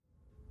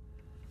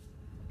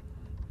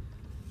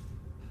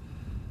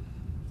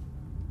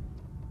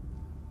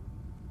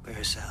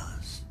Where's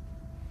Alice?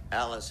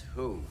 Alice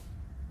who?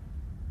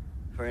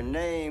 Her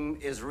name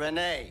is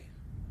Renee.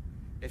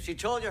 If she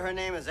told you her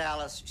name is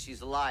Alice,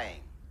 she's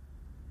lying.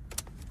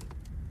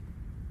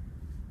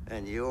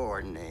 And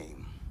your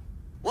name?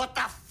 What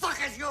the fuck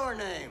is your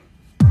name?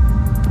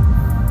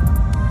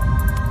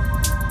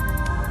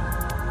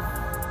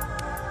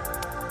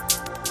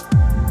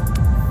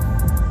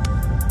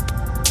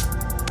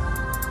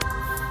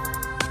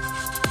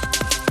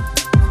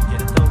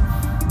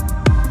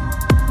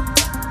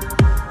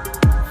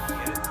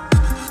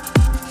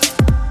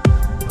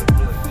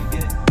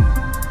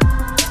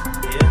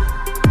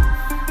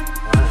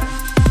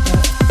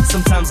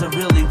 Sometimes I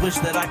really wish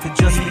that I could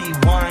just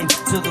rewind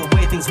to the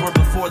way things were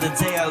before the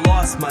day I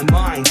lost my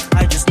mind.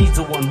 I just need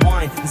to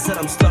unwind, instead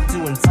I'm stuck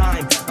doing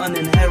time. An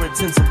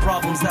inheritance of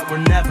problems that were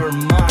never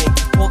mine.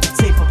 Hold the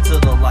tape up to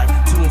the light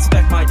to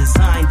inspect my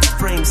design.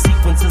 Frame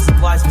sequences of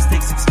lies,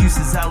 mistakes,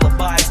 excuses,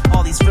 alibis.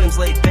 All these frames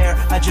laid bare,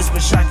 I just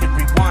wish I could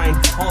rewind.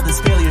 All this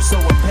failure so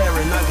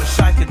apparent, I wish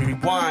I could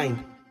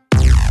rewind.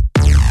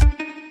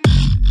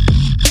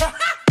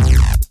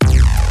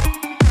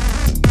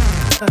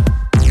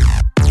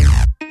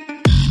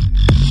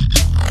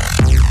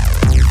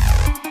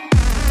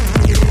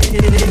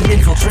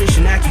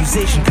 Infiltration,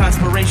 accusation,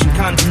 conspiration,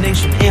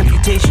 condemnation,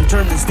 amputation,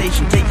 turn the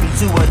station, take me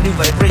to a new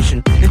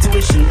vibration.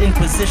 Intuition,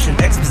 inquisition,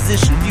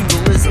 exposition,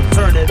 feudalism,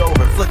 turn it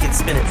over, flick it,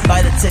 spin it,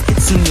 buy the ticket,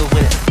 soon you'll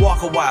win it.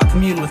 Walk a while,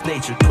 commune with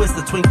nature, twist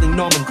the twinkling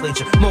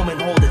nomenclature,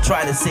 moment, hold it,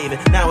 try to save it,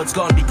 now it's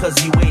gone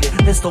because you ate it.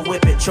 Pistol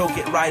whip it, choke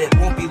it, ride it,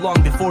 won't be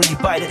long before you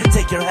bite it.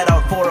 Take your head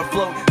out for a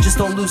float, just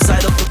don't lose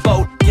sight of the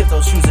boat. Give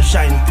those shoes a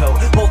shiny coat,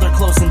 hold her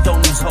close and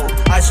don't lose hope.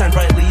 I shine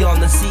brightly on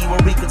the sea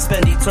where we could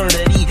spend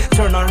eternity.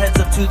 Turn our heads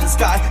up to the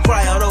sky,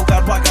 cry out, oh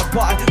God,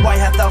 why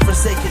hast thou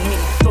forsaken me?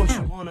 Don't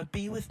you wanna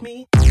be with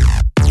me?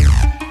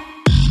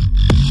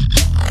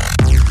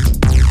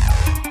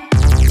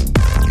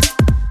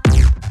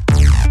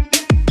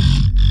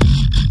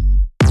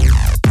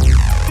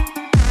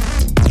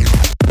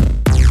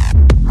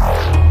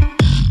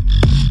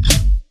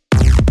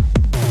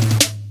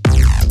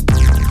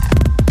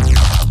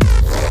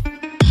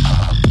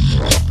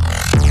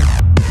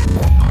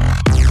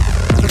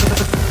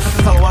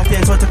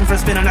 So I took him for a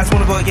spin and I just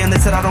wanna go again. They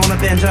said I don't wanna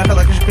binge and I felt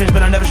like I should cringe,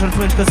 but I never showed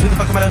twinge, cause who the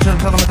fuck am I to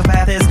tell them what the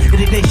path is?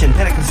 Indignation,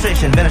 panic,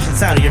 frustration, vanishing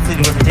sound of your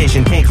fleeting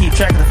reputation. Can't keep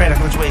track of the frantic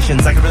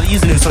fluctuations. I could really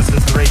use a new source of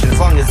inspiration. As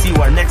long as you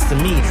are next to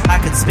me, I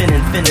could spin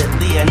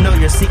infinitely. I know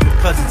your secret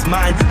cause it's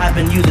mine. I've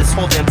been you this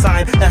whole damn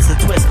time. That's the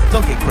twist,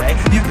 don't get cray.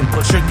 You can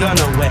put your gun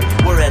away.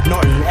 We're Ed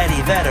Norton,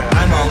 Eddie Vedder.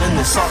 I'm all in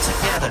this all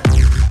together.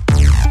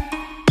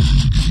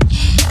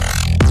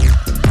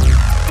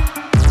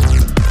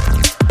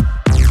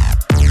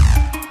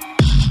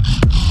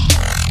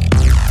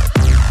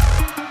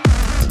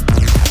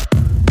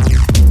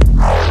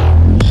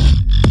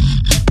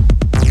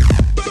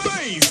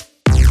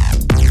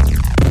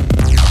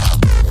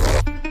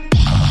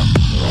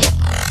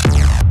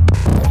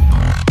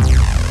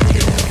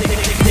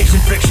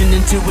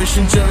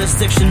 Intuition,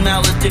 jurisdiction,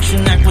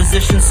 malediction,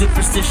 acquisition,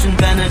 superstition,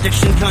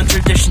 benediction,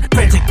 contradiction,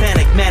 frantic,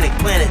 panic, manic,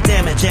 planet,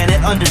 damage,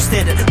 Janet,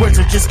 understand it. Words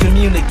are just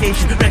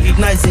communication,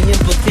 recognizing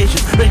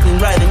implications, wriggling,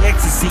 writhing,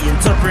 ecstasy,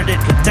 interpreted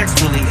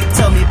contextually.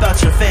 Tell me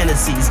about your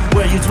fantasies,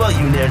 where you dwell,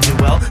 you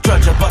ne'er-do-well.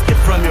 Drudge a bucket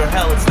from your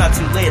hell, it's not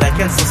too late, I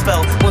can still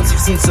spell. Once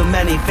you've seen so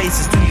many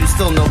faces, do you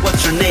still know what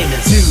your name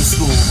is? New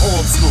school,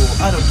 old school,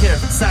 I don't care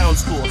if it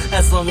sounds cool.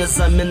 As long as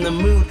I'm in the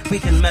mood, we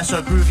can mesh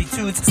our groovy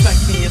tunes.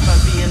 Expect me if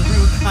I'm being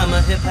rude, I'm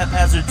a hip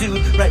haphazard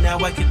dude. Right now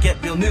I could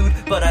get real nude,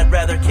 but I'd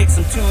rather kick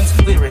some tunes.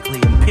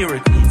 Lyrically,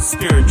 empirically,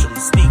 spiritually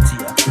speak to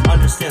ya.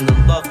 Understand the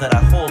love that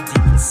I hold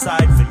deep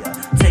inside for ya.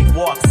 Take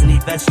walks and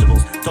eat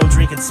vegetables, don't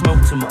drink and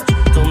smoke too much.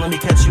 Don't let me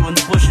catch you in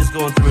the bushes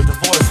going through a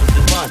divorce with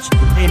your lunch.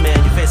 Hey man,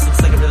 your face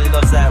looks like it really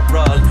loves that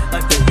rug.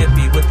 Like the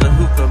hippie with the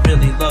hookah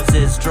really loves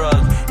his drug.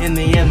 In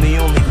the end, the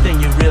only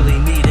thing you really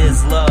need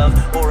is love,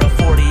 or a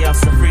 40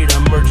 ounce of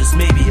freedom, or just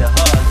maybe a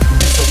hug.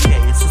 It's okay,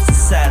 it's just a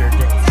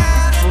Saturday.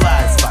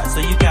 Flies by, so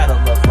you gotta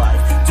love life.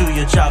 Do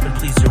your job and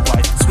please your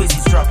wife.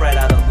 Squeezies drop right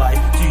out of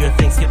life. Do your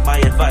thing, skip my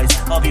advice.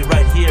 I'll be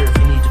right here if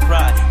you need to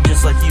cry.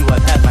 Just like you,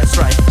 I've had my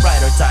strife.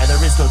 Ride or die,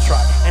 there is no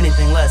try.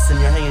 Anything less than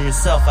you're hanging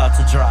yourself out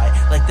to dry.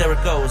 Like there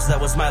it goes, that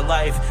was my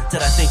life.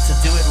 Did I think to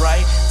do it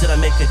right? Did I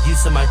make good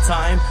use of my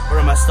time? Or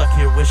am I stuck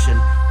here wishing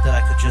that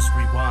I could just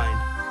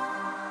rewind?